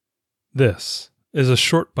This is a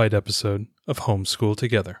short bite episode of Homeschool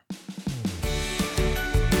Together.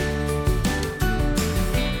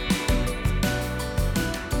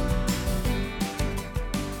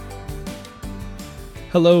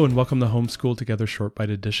 Hello and welcome to Homeschool Together Short Bite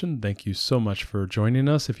Edition. Thank you so much for joining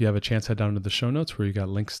us. If you have a chance, head down to the show notes where you got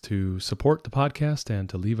links to support the podcast and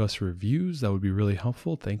to leave us reviews. That would be really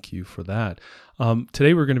helpful. Thank you for that.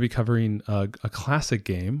 Today we're going to be covering a classic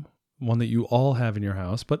game, one that you all have in your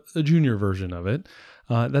house, but a junior version of it.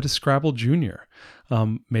 That is Scrabble Junior,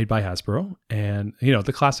 made by Hasbro. And, you know,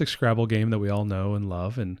 the classic Scrabble game that we all know and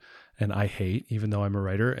love and I hate, even though I'm a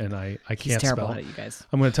writer and I can't spell. He's terrible at it, you guys.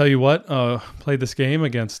 I'm going to tell you what, played this game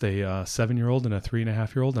against a 7-year-old and a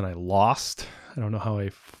 3.5-year-old, and I lost. I don't know how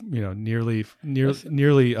nearly a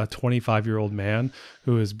 25-year-old man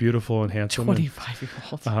who is beautiful and handsome.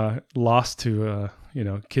 25-year-old. Lost to,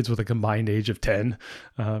 kids with a combined age of 10.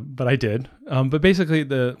 But I did. But basically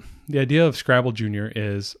the idea of Scrabble Junior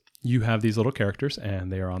is you have these little characters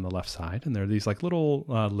and they are on the left side, and they're these like little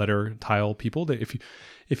letter tile people that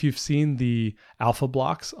if you've seen the Alpha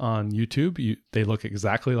Blocks on YouTube, they look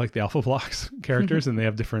exactly like the Alpha Blocks characters, and they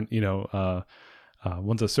have different,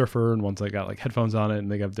 one's a surfer and one's like got like headphones on it, and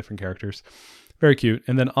they have different characters. Very cute.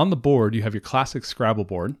 And then on the board, you have your classic Scrabble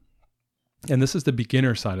board. And this is the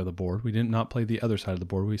beginner side of the board. We did not play the other side of the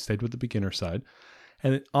board. We stayed with the beginner side.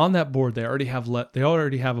 And on that board, they already have about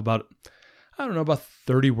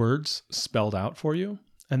 30 words spelled out for you.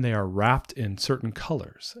 And they are wrapped in certain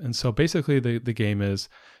colors. And so basically the game is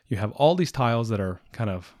you have all these tiles that are kind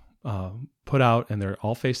of put out and they're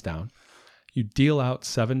all face down. You deal out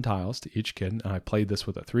 7 tiles to each kid. And I played this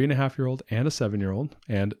with a 3.5-year-old and a 7-year-old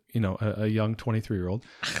and, a young 23-year-old.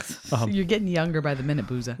 You're getting younger by the minute,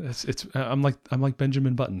 Booza. I'm like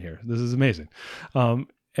Benjamin Button here. This is amazing.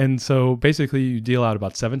 And so basically you deal out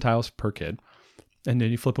about 7 tiles per kid. And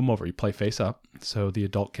then you flip them over. You play face up, so the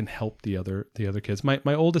adult can help the other kids.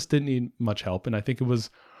 My oldest didn't need much help, and I think it was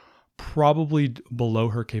probably below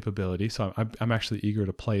her capability. So I'm actually eager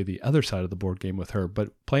to play the other side of the board game with her.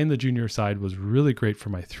 But playing the junior side was really great for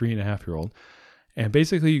my 3.5-year-old. And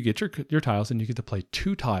basically, you get your tiles, and you get to play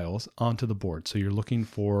 2 tiles onto the board. So you're looking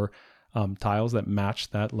for tiles that match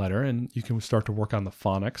that letter, and you can start to work on the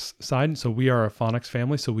phonics side. So we are a phonics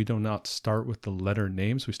family, so we do not start with the letter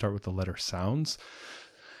names. We start with the letter sounds.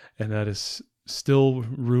 And that has still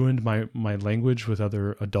ruined my language with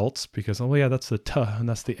other adults because, oh yeah, that's the t and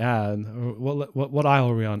that's the a. And what aisle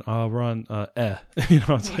are we on? We're on eh.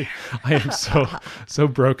 It's like I am so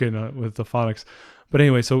broken with the phonics. But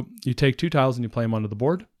anyway, so you take 2 tiles and you play them onto the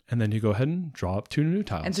board. And then you go ahead and draw up 2 new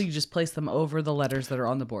tiles. And so you just place them over the letters that are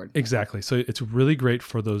on the board. Exactly. So it's really great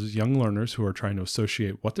for those young learners who are trying to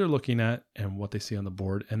associate what they're looking at and what they see on the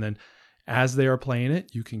board. And then as they are playing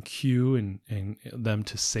it, you can cue and them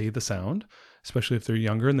to say the sound, especially if they're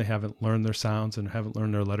younger and they haven't learned their sounds and haven't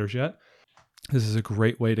learned their letters yet. This is a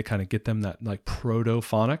great way to kind of get them that like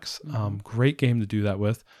proto-phonics. Great game to do that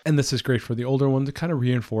with. And this is great for the older one to kind of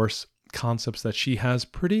reinforce concepts that she has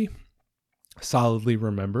pretty solidly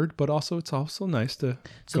remembered, but also it's also nice to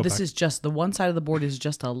so this back. Is just the one side of the board is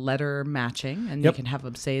just a letter matching, and you can have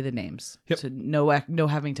them say the names. So no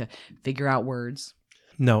having to figure out words.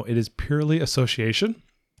 No, it is purely association,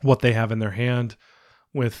 what they have in their hand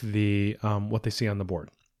with the what they see on the board.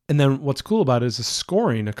 And then what's cool about it is the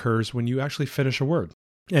scoring occurs when you actually finish a word.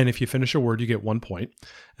 And if you finish a word, you get 1 point.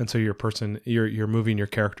 And so you're moving your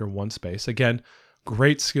character 1 space. Again,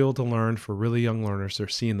 great skill to learn for really young learners. They're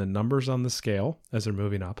seeing the numbers on the scale as they're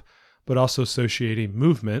moving up, but also associating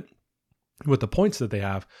movement with the points that they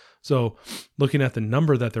have. So looking at the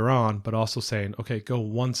number that they're on, but also saying, okay, go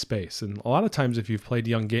 1 space. And a lot of times if you've played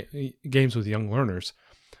games with young learners,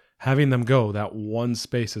 having them go that 1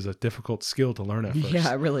 space is a difficult skill to learn at first.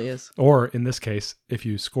 Yeah, it really is. Or in this case, if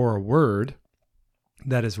you score a word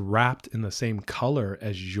that is wrapped in the same color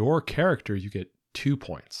as your character, you get 2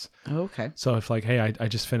 points. Okay. So if like, hey, I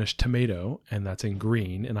just finished tomato and that's in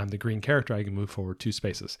green and I'm the green character, I can move forward 2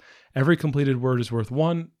 spaces. Every completed word is worth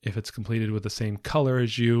 1. If it's completed with the same color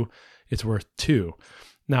as you, it's worth 2.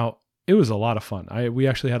 Now, it was a lot of fun. We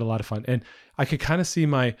actually had a lot of fun. And I could kind of see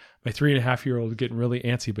my 3.5-year-old getting really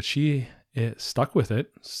antsy, but she stuck with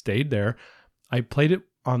it, stayed there. I played it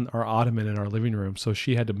on our ottoman in our living room. So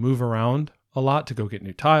she had to move around a lot to go get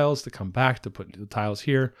new tiles, to come back, to put the tiles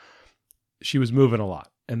here. She was moving a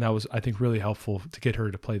lot. And that was, I think, really helpful to get her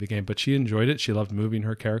to play the game. But she enjoyed it. She loved moving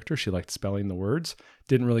her character. She liked spelling the words.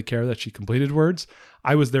 Didn't really care that she completed words.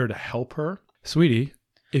 I was there to help her. Sweetie,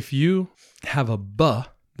 if you have a B,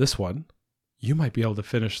 this one, you might be able to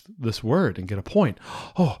finish this word and get a point.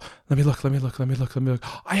 Oh, let me look.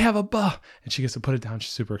 I have a buh. And she gets to put it down.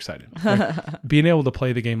 She's super excited. Like, being able to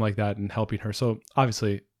play the game like that and helping her. So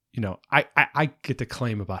obviously, you know, I get to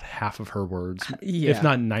claim about half of her words, if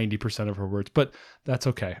not 90% of her words, but that's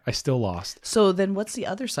okay. I still lost. So then what's the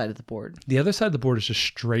other side of the board? The other side of the board is just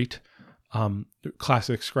straight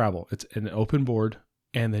classic Scrabble. It's an open board,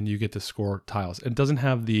 and then you get to score tiles. It doesn't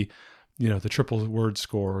have the, you know, the triple word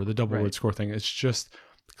score or the double word score thing. It's just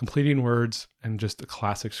completing words and just a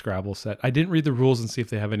classic Scrabble set. I didn't read the rules and see if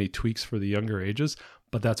they have any tweaks for the younger ages,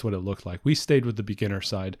 but that's what it looked like. We stayed with the beginner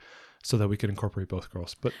side so that we could incorporate both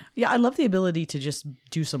girls. But yeah, I love the ability to just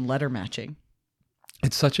do some letter matching.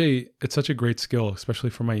 It's such a great skill, especially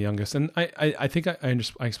for my youngest. And I think I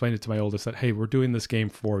explained it to my oldest that, hey, we're doing this game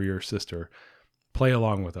for your sister. Play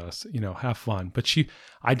along with us, you know, have fun. But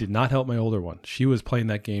I did not help my older one. She was playing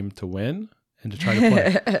that game to win and to try to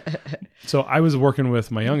play. So I was working with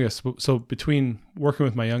my youngest. So between working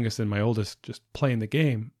with my youngest and my oldest, just playing the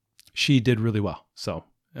game, she did really well. So,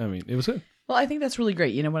 I mean, it was good. Well, I think that's really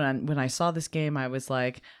great. You know, when I saw this game, I was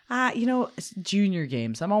like, you know, it's junior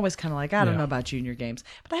games. I'm always kind of like, I don't know about junior games,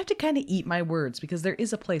 but I have to kind of eat my words because there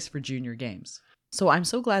is a place for junior games. So I'm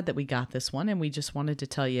so glad that we got this one, and we just wanted to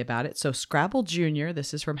tell you about it. So Scrabble Junior,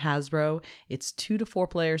 this is from Hasbro. It's 2 to 4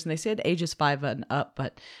 players, and they said ages 5 and up,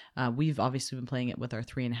 but we've obviously been playing it with our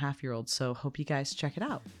 3.5-year-olds, so hope you guys check it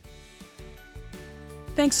out.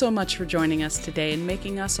 Thanks so much for joining us today and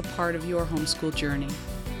making us a part of your homeschool journey.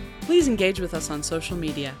 Please engage with us on social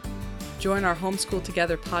media. Join our Homeschool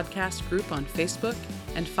Together podcast group on Facebook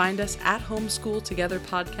and find us at Homeschool Together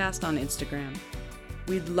Podcast on Instagram.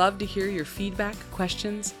 We'd love to hear your feedback,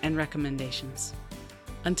 questions, and recommendations.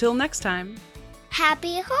 Until next time,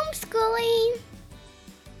 happy homeschooling!